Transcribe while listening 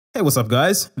Hey, what's up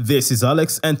guys? This is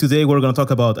Alex and today we're gonna talk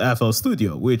about FL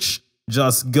Studio, which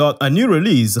just got a new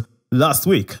release last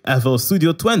week, FL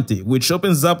Studio 20, which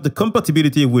opens up the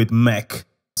compatibility with Mac.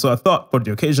 So I thought for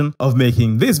the occasion of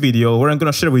making this video where I'm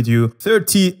gonna share with you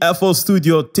 30 FL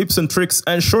Studio tips and tricks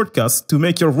and shortcuts to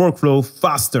make your workflow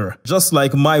faster, just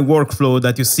like my workflow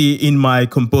that you see in my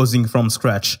composing from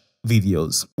scratch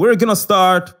videos. We're gonna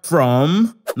start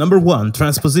from number 1,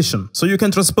 transposition. So you can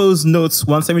transpose notes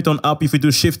one semitone up if you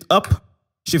do shift up.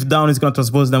 Shift down is gonna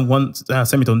transpose them one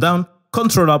semitone down.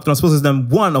 Control up transposes them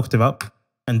 1 octave up,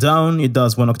 and down it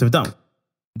does 1 octave down.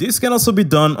 This can also be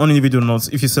done on individual notes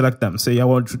if you select them. Say I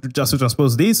want just to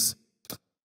transpose these,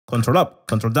 control up,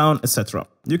 control down, etc.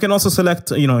 You can also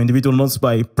select individual notes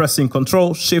by pressing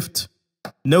Control Shift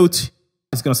Note.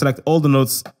 It's gonna select all the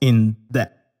notes in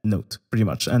that note pretty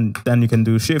much, and then you can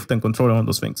do shift and control on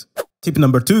those things. Tip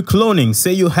number 2, cloning.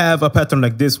 Say you have a pattern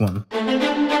like this one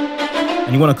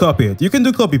and you want to copy it. You can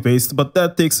do copy paste, but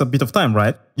that takes a bit of time,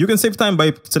 right? You can save time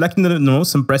by selecting the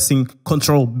notes and pressing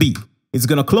Control B. It's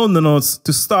gonna clone the notes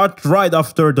to start right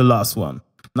after the last one.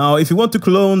 Now if you want to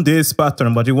clone this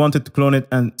pattern but you wanted to clone it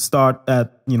and start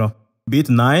at beat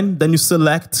 9, then you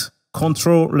select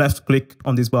Control left click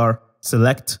on this bar,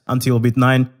 select until beat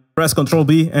 9, press Control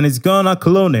B, and it's gonna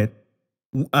clone it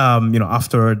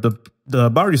after the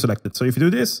bar you selected. So if you do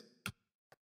this,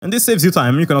 and this saves you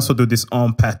time, you can also do this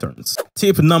on patterns.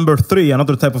 Tip number 3,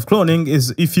 another type of cloning,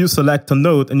 is if you select a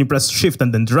note and you press shift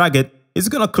and then drag it, it's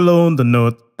gonna clone the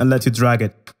note and let you drag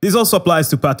it. This also applies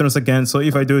to patterns again, so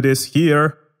if I do this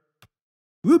here,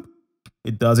 whoop,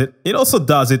 it does it. It also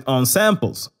does it on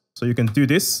samples. So you can do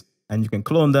this and you can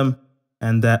clone them,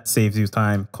 and that saves you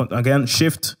time. Again,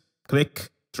 shift, click,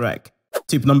 drag.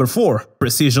 Tip number 4,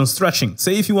 precision stretching.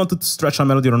 Say if you wanted to stretch a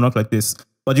melody or not like this,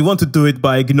 but you want to do it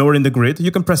by ignoring the grid,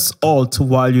 you can press Alt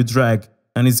while you drag,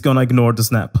 and it's gonna ignore the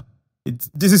snap.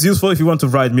 This is useful if you want to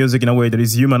write music in a way that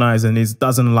is humanized and it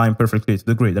doesn't align perfectly to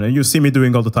the grid, and you see me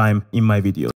doing all the time in my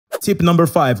videos. Tip number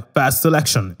 5, fast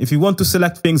selection. If you want to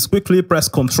select things quickly, press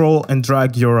Control and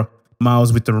drag your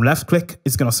mouse with the left click.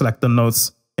 It's gonna select the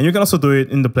notes, and you can also do it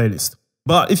in the playlist.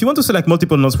 But if you want to select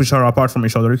multiple notes which are apart from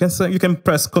each other, you can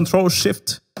press Control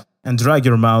Shift and drag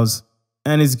your mouse,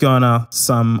 and it's gonna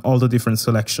sum all the different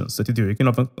selections that you do. You can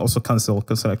also cancel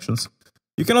selections.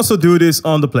 You can also do this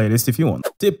on the playlist if you want.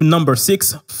 Tip number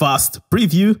 6, fast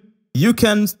preview. You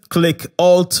can click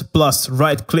Alt plus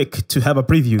right click to have a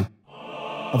preview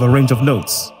of a range of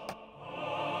notes.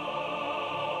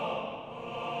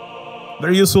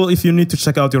 Very useful if you need to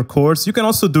check out your chords. You can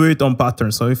also do it on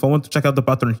patterns. So if I want to check out the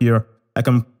pattern here, I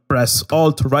can press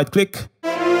Alt right click.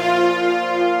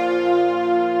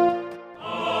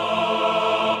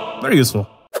 Very useful.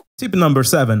 Tip number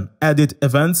 7, edit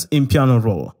events in piano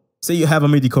roll. Say you have a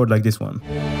MIDI chord like this one,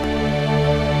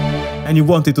 and you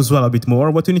want it to swell a bit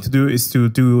more. What you need to do is to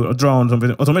draw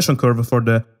an automation curve for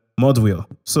the mod wheel.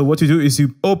 So what you do is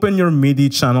you open your MIDI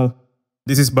channel.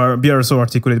 This is BRSO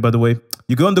articulated, by the way.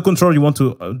 You go on the control you want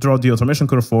to draw the automation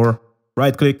curve for,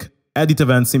 right click, edit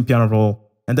events in piano roll,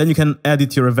 and then you can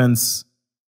edit your events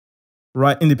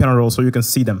right in the piano roll so you can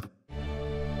see them.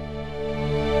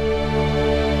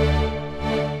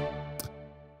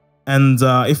 And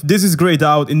if this is grayed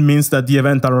out, it means that the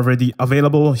events are already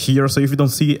available here. So if you don't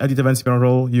see edit events in piano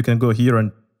roll, you can go here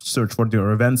and search for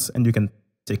your events and you can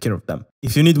take care of them.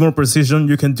 If you need more precision,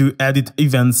 you can do edit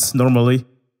events normally.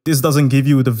 This doesn't give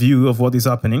you the view of what is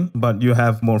happening, but you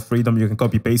have more freedom. You can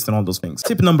copy paste and all those things.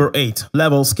 Tip number 8,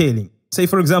 level scaling. Say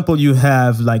for example, you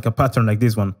have like a pattern like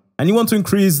this one, and you want to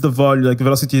increase the volume, like the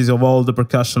velocities of all the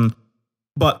percussion,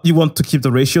 but you want to keep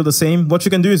the ratio the same. What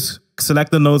you can do is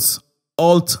select the notes,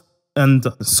 Alt and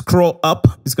scroll up,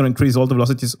 it's going to increase all the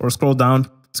velocities, or scroll down,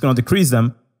 it's going to decrease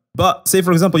them. But say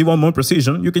for example you want more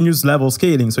precision, you can use level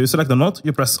scaling. So you select the note,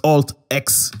 you press Alt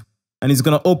X, and it's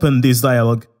going to open this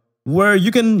dialog where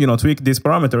you can tweak these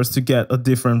parameters to get a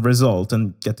different result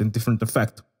and get a different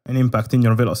effect and impact in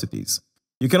your velocities.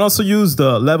 You can also use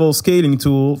the level scaling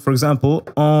tool, for example,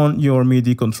 on your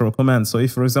MIDI control command. So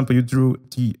if for example you drew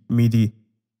the MIDI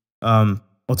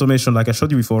automation like I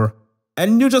showed you before,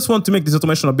 and you just want to make this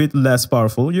automation a bit less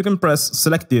powerful, you can press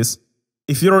select this.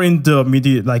 If you're in the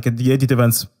MIDI, like the edit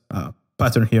events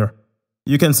pattern here,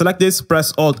 you can select this,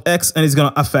 press Alt X, and it's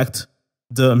gonna affect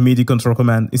the MIDI control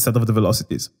command instead of the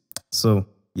velocities. So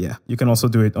yeah, you can also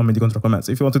do it on MIDI control commands.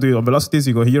 If you want to do it on velocities,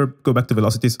 you go here, go back to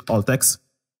velocities, Alt X,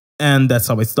 and that's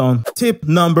how it's done. Tip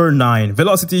number 9,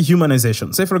 velocity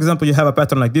humanization. Say for example you have a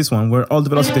pattern like this one where all the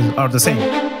velocities are the same.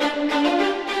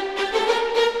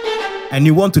 and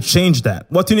you want to change that,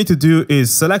 what you need to do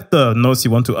is select the notes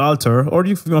you want to alter, or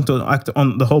if you want to act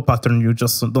on the whole pattern, you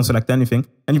just don't select anything,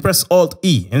 and you press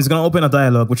Alt-E, and it's going to open a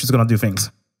dialog which is going to do things.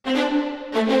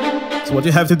 So what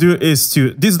you have to do is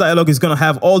this dialog is going to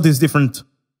have all these different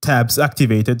tabs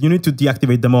activated. You need to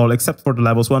deactivate them all except for the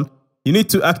levels one. You need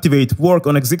to activate work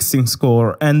on existing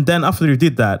score, and then after you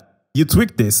did that, you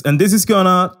tweak this, and this is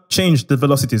gonna change the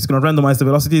velocities. It's gonna randomize the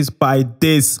velocities by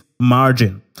this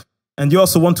margin. And you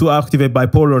also want to activate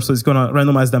bipolar, so it's gonna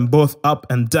randomize them both up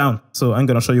and down. So I'm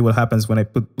gonna show you what happens when I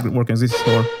put work on existing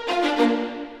score.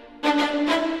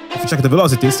 If you check the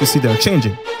velocities, you see they're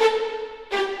changing.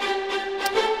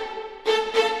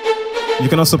 You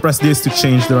can also press this to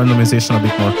change the randomization a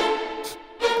bit more.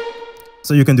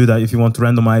 So you can do that if you want to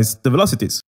randomize the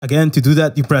velocities. Again, to do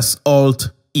that, you press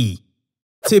Alt-E.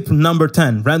 Tip number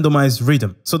 10, randomize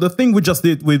rhythm. So the thing we just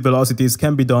did with velocities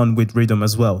can be done with rhythm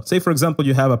as well. Say, for example,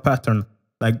 you have a pattern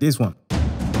like this one.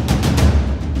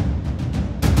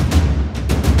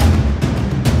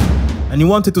 And you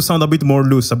want it to sound a bit more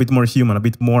loose, a bit more human, a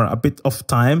bit of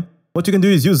time. What you can do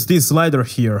is use this slider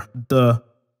here, the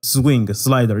swing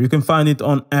slider. You can find it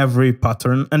on every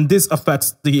pattern, and this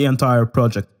affects the entire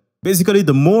project. Basically,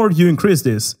 the more you increase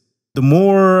this, the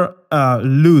more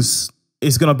loose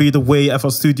is going to be the way FL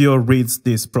Studio reads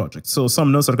this project. So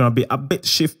some notes are going to be a bit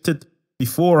shifted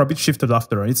before, a bit shifted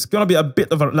after. It's going to be a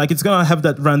bit of a, it's going to have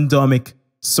that randomic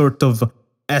sort of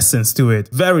essence to it.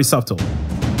 Very subtle.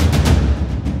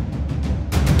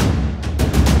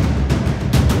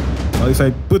 Well, if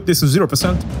I put this to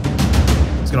 0%,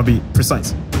 it's going to be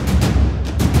precise.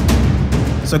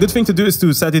 So a good thing to do is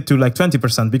to set it to like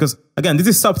 20%, because again, this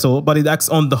is subtle, but it acts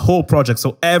on the whole project.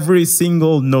 So every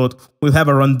single note will have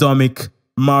a randomic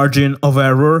margin of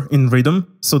error in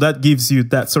rhythm. So that gives you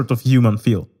that sort of human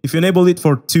feel. If you enable it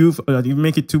for you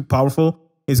make it too powerful,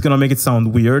 it's going to make it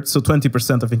sound weird. So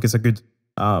 20% I think is a good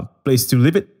place to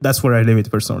leave it. That's where I leave it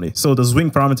personally. So the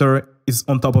swing parameter is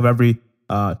on top of every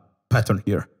pattern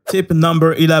here. Tip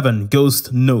number 11,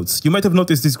 ghost notes. You might have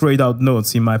noticed these grayed out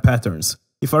notes in my patterns.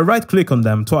 If I right click on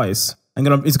them twice,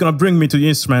 it's gonna bring me to the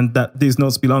instrument that these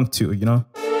notes belong to, you know?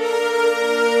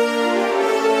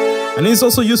 And it's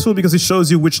also useful because it shows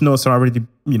you which notes are already,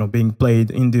 being played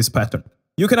in this pattern.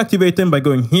 You can activate them by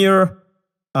going here,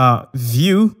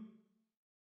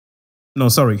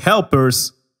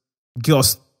 helpers,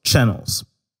 ghost channels.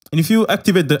 And if you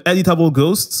activate the editable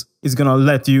ghosts, it's gonna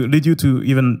lead you to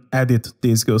even edit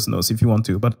these ghost notes if you want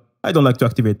to, but I don't like to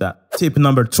activate that. Tip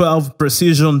number 12,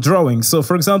 precision drawing. So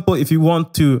for example, if you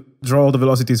want to draw the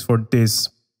velocities for this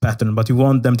pattern, but you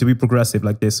want them to be progressive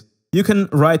like this, you can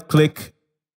right click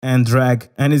and drag,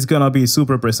 and it's gonna be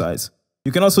super precise.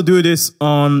 You can also do this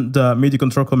on the MIDI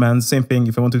control command, same thing.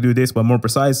 If I want to do this, but more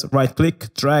precise, right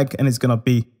click, drag, and it's gonna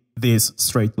be this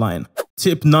straight line.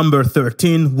 Tip number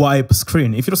 13, wipe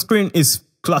screen. If your screen is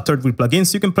cluttered with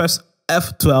plugins, you can press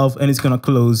F12 and it's gonna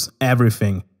close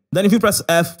everything. Then if you press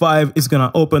F5, it's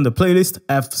gonna open the playlist.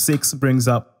 F6 brings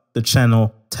up the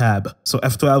channel tab. So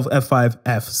F12, F5,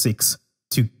 F6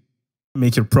 to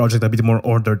make your project a bit more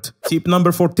ordered. Tip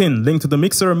number 14, link to the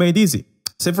mixer made easy.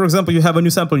 Say for example, you have a new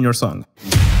sample in your song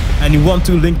and you want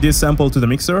to link this sample to the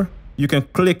mixer. You can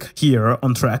click here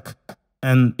on track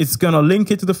and it's gonna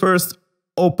link it to the first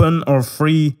open or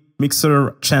free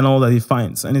mixer channel that it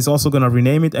finds. And it's also gonna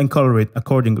rename it and color it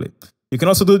accordingly. You can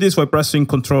also do this by pressing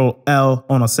Ctrl L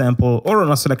on a sample or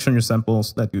on a selection of your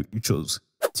samples that you choose.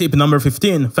 Tip number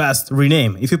 15, fast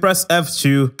rename. If you press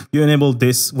F2, you enable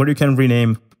this where you can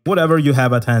rename whatever you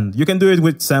have at hand. You can do it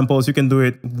with samples, you can do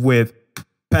it with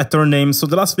pattern names. So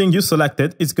the last thing you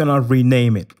selected, it's gonna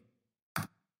rename it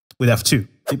with F2.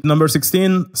 Tip number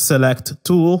 16, select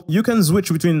tool. You can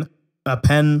switch between a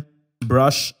pen,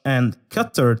 brush, and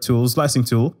cutter tool, slicing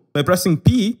tool, by pressing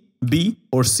P, B,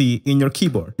 or C in your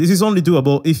keyboard. This is only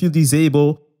doable if you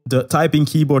disable the typing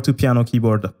keyboard to piano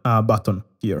keyboard button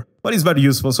here. But it's very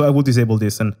useful, so I would disable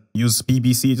this and use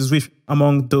BBC to switch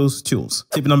among those tools.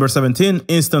 Tip number 17,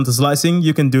 instant slicing.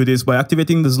 You can do this by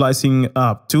activating the slicing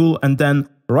tool and then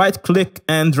right-click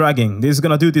and dragging. This is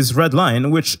gonna do this red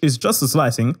line, which is just a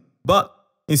slicing, but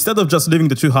instead of just leaving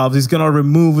the two halves, it's gonna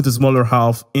remove the smaller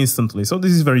half instantly. So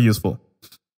this is very useful.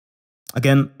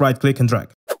 Again, right-click and drag.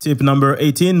 Tip number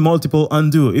 18, multiple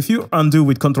undo. If you undo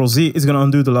with Ctrl Z, it's going to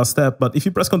undo the last step, but if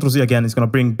you press Ctrl Z again, it's going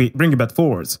to bring it back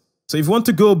forwards. So if you want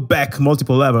to go back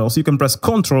multiple levels, you can press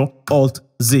Ctrl Alt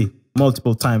Z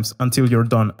multiple times until you're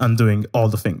done undoing all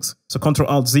the things. So Ctrl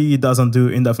Alt Z does undo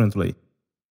indefinitely.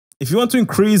 If you want to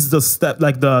increase the step,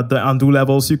 like the undo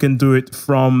levels, you can do it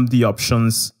from the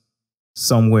options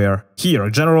somewhere here.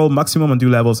 General maximum undo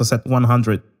levels are set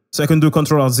 100. So I can do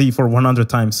Ctrl Alt Z for 100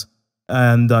 times.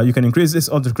 And you can increase this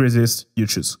or decrease this, you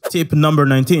choose. Tip number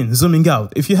 19, zooming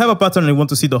out. If you have a pattern and you want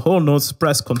to see the whole notes,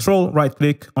 press Ctrl, right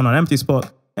click on an empty spot,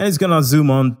 and it's gonna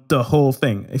zoom on the whole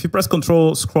thing. If you press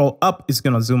Ctrl, scroll up, it's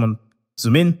gonna zoom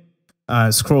in.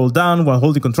 Scroll down while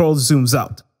holding Ctrl, zooms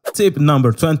out. Tip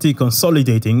number 20,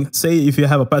 consolidating. Say if you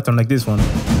have a pattern like this one,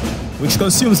 which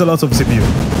consumes a lot of CPU.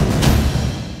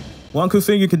 One cool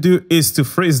thing you can do is to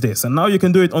freeze this, and now you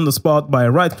can do it on the spot by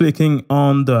right-clicking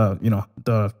on the,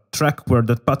 the track where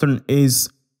the pattern is.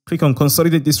 Click on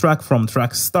Consolidate this track from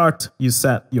track Start. You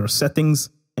set your settings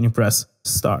and you press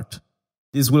Start.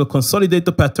 This will consolidate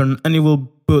the pattern and it will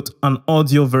put an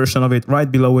audio version of it right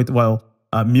below it while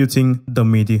muting the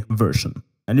MIDI version.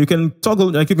 And you can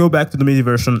toggle, you can go back to the MIDI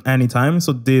version anytime.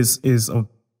 So this is a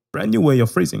brand new way of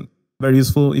freezing. Very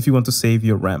useful if you want to save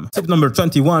your RAM. Tip number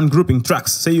 21, grouping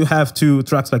tracks. Say you have two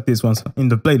tracks like this ones in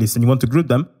the playlist and you want to group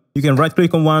them. You can right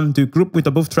click on one, do group with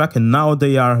above track, and now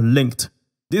they are linked.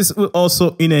 This will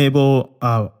also enable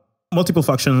multiple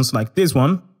functions like this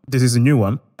one. This is a new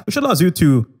one, which allows you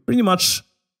to pretty much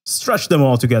stretch them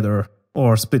all together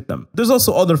or split them. There's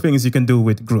also other things you can do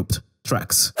with grouped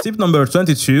tracks. Tip number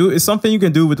 22 is something you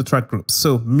can do with the track groups.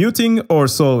 So muting or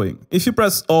soloing. If you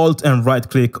press Alt and right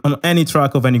click on any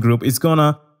track of any group, it's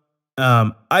gonna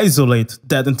isolate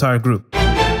that entire group.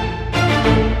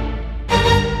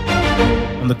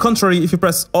 On the contrary, if you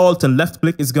press Alt and left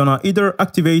click, it's gonna either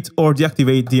activate or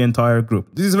deactivate the entire group.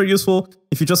 This is very useful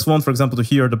if you just want, for example, to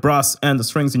hear the brass and the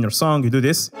strings in your song. You do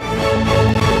this.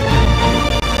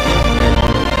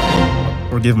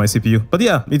 Forgive my CPU. But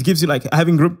yeah, it gives you, like,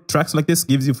 having group tracks like this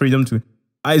gives you freedom to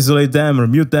isolate them or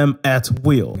mute them at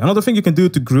will. Another thing you can do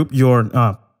to group your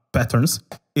patterns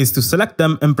is to select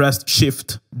them and press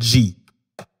Shift G.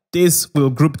 This will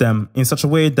group them in such a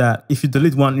way that if you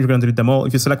delete one, you're going to delete them all.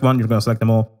 If you select one, you're going to select them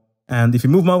all. And if you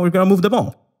move one, we're going to move them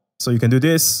all. So you can do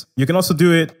this. You can also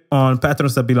do it on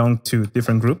patterns that belong to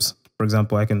different groups. For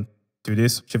example, I can do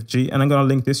this, Shift G, and I'm going to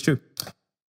link this too.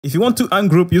 If you want to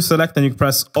ungroup, you select and you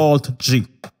press Alt G.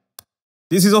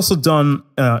 This is also done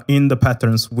in the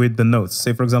patterns with the notes.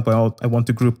 Say, for example, I want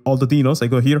to group all the D notes. I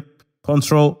go here,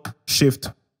 Control,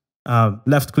 Shift,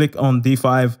 left click on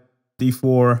D5,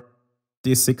 D4,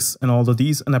 D6, and all the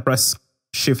Ds, and I press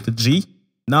Shift G.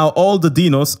 Now all the D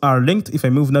notes are linked. If I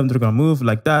move them, they're going to move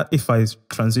like that. If I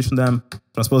transition them,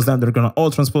 transpose them, they're going to all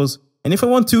transpose. And if I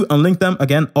want to unlink them,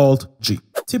 again, Alt G.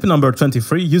 Tip number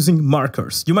 23, using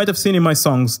markers. You might have seen in my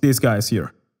songs these guys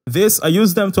here. This, I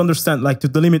use them to understand, like to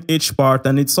delimit each part,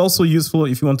 and it's also useful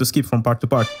if you want to skip from part to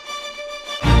part.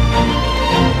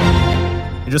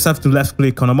 You just have to left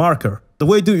click on a marker. The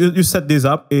way you set this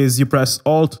up is you press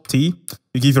Alt T,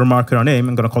 you give your marker a name.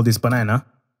 I'm going to call this banana.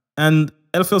 And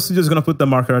FL Studio is going to put the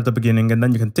marker at the beginning, and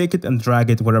then you can take it and drag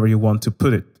it wherever you want to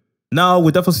put it. Now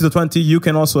with FL Studio 20, you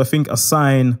can also, I think,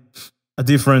 assign a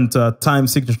different time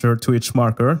signature to each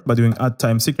marker by doing add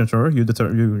time signature. You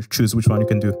choose which one you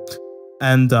can do.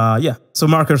 And yeah, so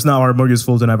markers now are more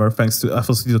useful than ever thanks to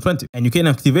FL Studio 20. And you can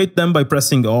activate them by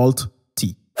pressing Alt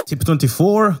T. Tip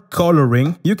 24,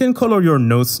 coloring. You can color your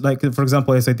notes, like for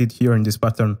example, as I did here in this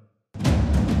pattern.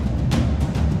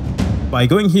 By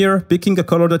going here, picking a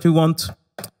color that you want,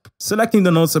 selecting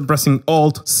the notes and pressing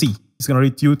Alt C. It's going to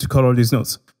read you to color these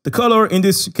notes. The color in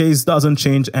this case doesn't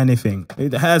change anything.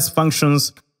 It has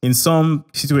functions in some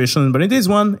situations, but in this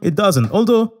one, it doesn't.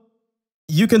 Although,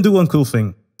 you can do one cool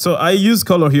thing. So I use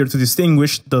color here to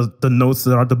distinguish the notes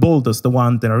that are the boldest, the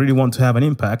one that I really want to have an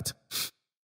impact.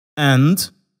 And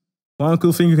one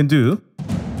cool thing you can do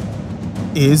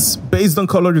is, based on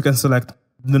color, you can select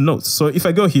the notes. So if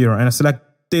I go here and I select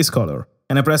this color,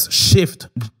 and I press Shift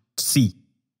C,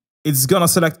 it's gonna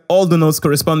select all the notes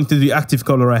corresponding to the active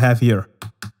color I have here.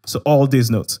 So all these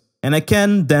notes. And I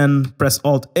can then press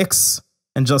Alt X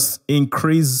and just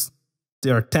increase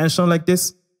their tension like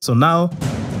this. So now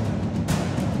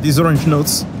these orange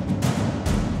notes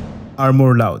are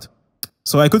more loud.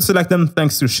 So I could select them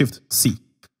thanks to Shift C.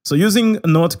 So using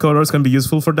note colors can be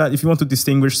useful for that. If you want to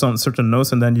distinguish some certain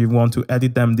notes and then you want to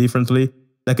edit them differently,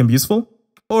 that can be useful.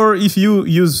 Or if you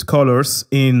use colors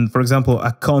in, for example,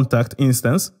 a contact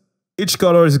instance, each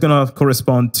color is going to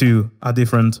correspond to a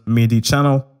different MIDI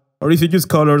channel. Or if you use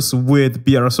colors with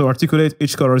BRSO articulate,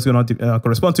 each color is going to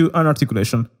correspond to an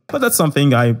articulation. But that's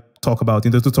something I talk about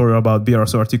in the tutorial about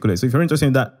BRSO articulate. So if you're interested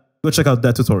in that, go check out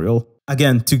that tutorial.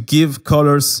 Again, to give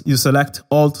colors, you select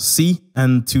Alt C,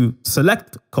 and to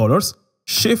select colors,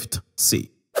 Shift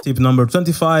C. Tip number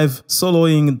 25,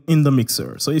 soloing in the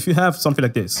mixer. So if you have something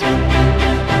like this,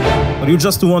 but you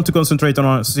just want to concentrate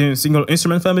on a single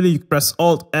instrument family, you press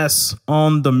Alt S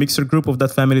on the mixer group of that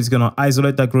family. It's going to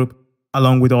isolate that group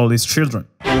along with all its children.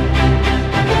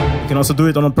 You can also do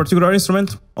it on a particular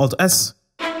instrument, Alt S,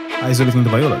 isolating the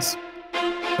violas.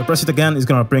 So press it again, it's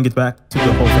gonna bring it back to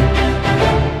the whole thing.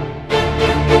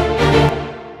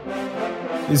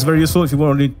 It's very useful if you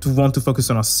want to focus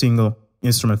on a single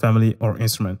instrument family or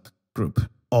instrument group.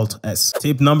 Alt S.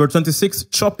 Tip number 26,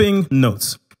 chopping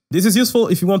notes. This is useful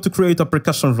if you want to create a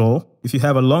percussion roll. If you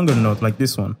have a longer note like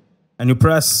this one, and you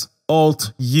press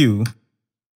Alt U,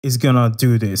 it's gonna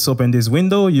do this. Open this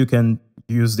window, you can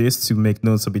use this to make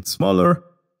notes a bit smaller,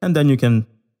 and then you can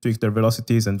tweak their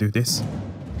velocities and do this.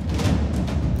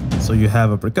 So you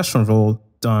have a percussion roll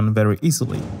done very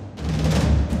easily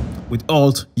with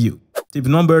Alt U. Tip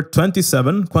number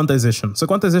 27, quantization. So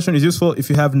quantization is useful if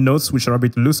you have notes which are a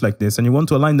bit loose like this and you want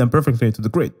to align them perfectly to the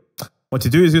grid. What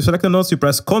you do is you select the notes, you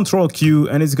press Ctrl Q,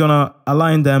 and it's gonna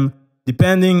align them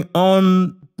depending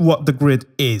on what the grid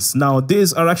is. Now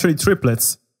these are actually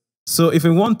triplets. So if I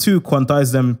want to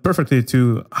quantize them perfectly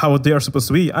to how they are supposed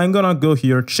to be, I'm gonna go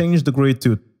here, change the grid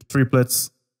to triplets,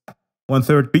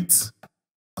 1/3 beats,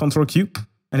 Ctrl Q,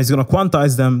 and it's gonna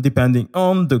quantize them depending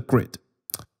on the grid.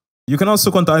 You can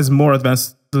also quantize more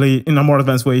advancedly, in a more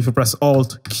advanced way, if you press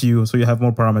Alt Q, so you have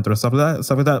more parameters, stuff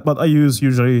like that. But I use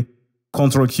usually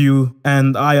Ctrl Q,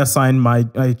 and I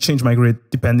change my grid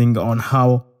depending on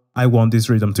how I want this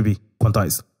rhythm to be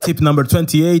quantized. Tip number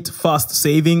 28, fast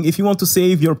saving. If you want to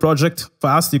save your project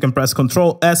fast, you can press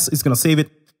Ctrl S, it's gonna save it.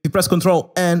 If you press Ctrl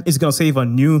N, it's gonna save a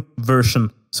new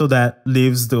version, so that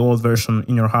leaves the old version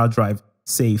in your hard drive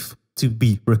safe to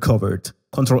be recovered.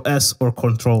 Ctrl S or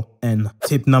Ctrl N.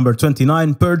 Tip number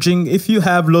 29, purging. If you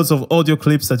have loads of audio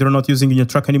clips that you're not using in your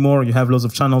track anymore, you have loads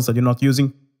of channels that you're not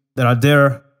using that are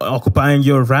there occupying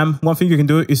your RAM, one thing you can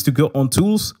do is to go on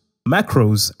Tools,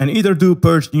 Macros, and either do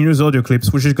purge unused audio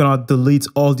clips, which is gonna delete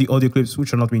all the audio clips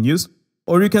which are not being used,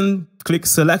 or you can click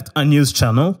select unused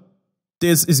channel.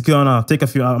 This is gonna take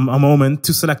a moment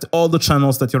to select all the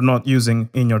channels that you're not using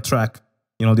in your track,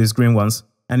 you know, these green ones.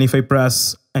 And if I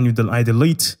press and I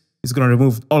delete, it's going to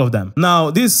remove all of them.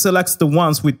 Now, this selects the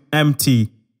ones with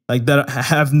empty, like that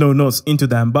have no notes into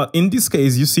them. But in this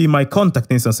case, you see my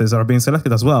contact instances are being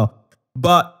selected as well.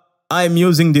 But I'm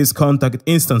using these contact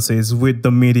instances with the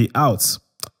MIDI outs.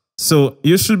 So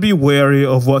you should be wary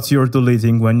of what you're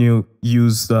deleting when you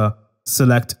use the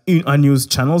select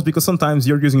unused channels, because sometimes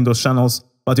you're using those channels,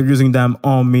 but you're using them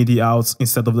on MIDI outs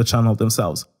instead of the channel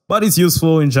themselves. But it's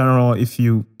useful in general if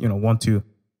you want to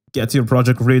get your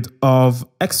project rid of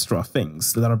extra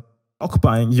things that are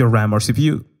occupying your RAM or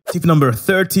CPU. Tip number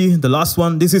 30, the last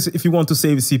one. This is if you want to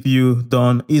save CPU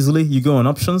done easily. You go on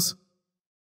Options,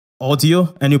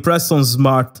 Audio, and you press on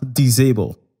Smart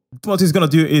Disable. What it's gonna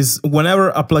do is whenever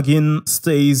a plugin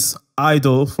stays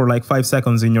idle for like 5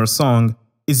 seconds in your song,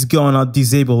 it's gonna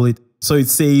disable it, so it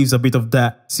saves a bit of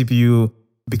that CPU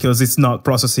because it's not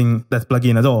processing that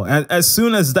plugin at all. And as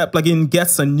soon as that plugin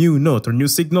gets a new note or new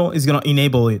signal, it's gonna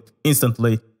enable it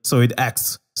instantly, so it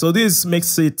acts. So this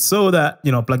makes it so that,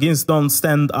 plugins don't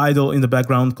stand idle in the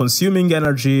background, consuming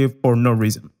energy for no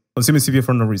reason, consuming CPU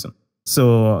for no reason.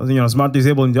 So, Smart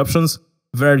Disable in the options,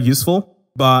 very useful,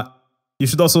 but you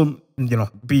should also,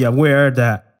 be aware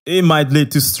that it might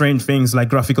lead to strange things like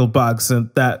graphical bugs, and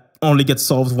that only get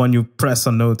solved when you press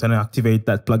a note and activate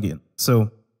that plugin. So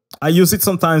I use it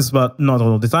sometimes, but not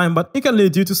all the time, but it can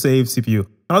lead you to save CPU.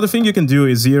 Another thing you can do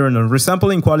is here in the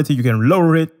resampling quality, you can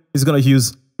lower it. It's going to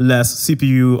use less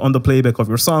CPU on the playback of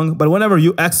your song, but whenever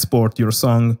you export your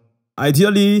song,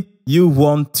 ideally you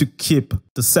want to keep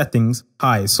the settings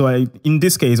high. So in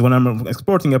this case, when I'm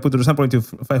exporting, I put the resampling to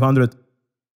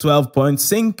 512 point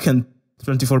sync and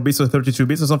 24 bits or 32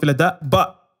 bits or something like that.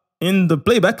 But in the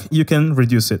playback, you can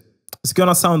reduce it. It's going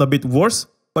to sound a bit worse,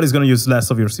 but it's going to use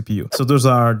less of your CPU. So those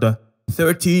are the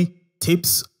 30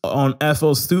 tips on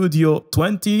FL Studio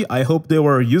 20. I hope they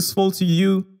were useful to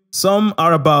you. Some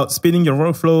are about speeding your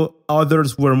workflow.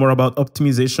 Others were more about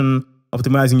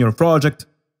optimizing your project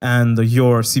and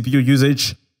your CPU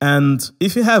usage. And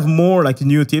if you have more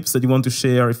new tips that you want to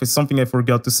share, if it's something I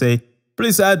forgot to say,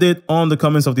 please add it on the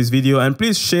comments of this video, and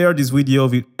please share this video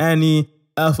with any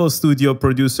FL Studio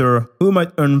producer who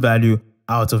might earn value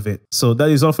out of it. So that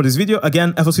is all for this video.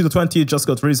 Again, FL Studio 20 just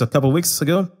got released a couple weeks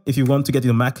ago. If you want to get it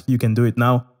on Mac, you can do it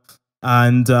now.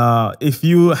 And if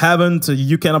you haven't,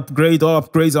 you can upgrade. All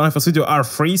upgrades on FL Studio are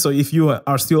free. So if you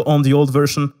are still on the old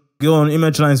version, go on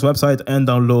ImageLine's website and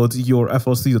download your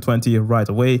FL Studio 20 right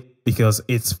away, because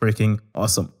it's freaking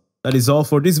awesome. That is all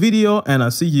for this video, and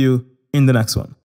I'll see you in the next one.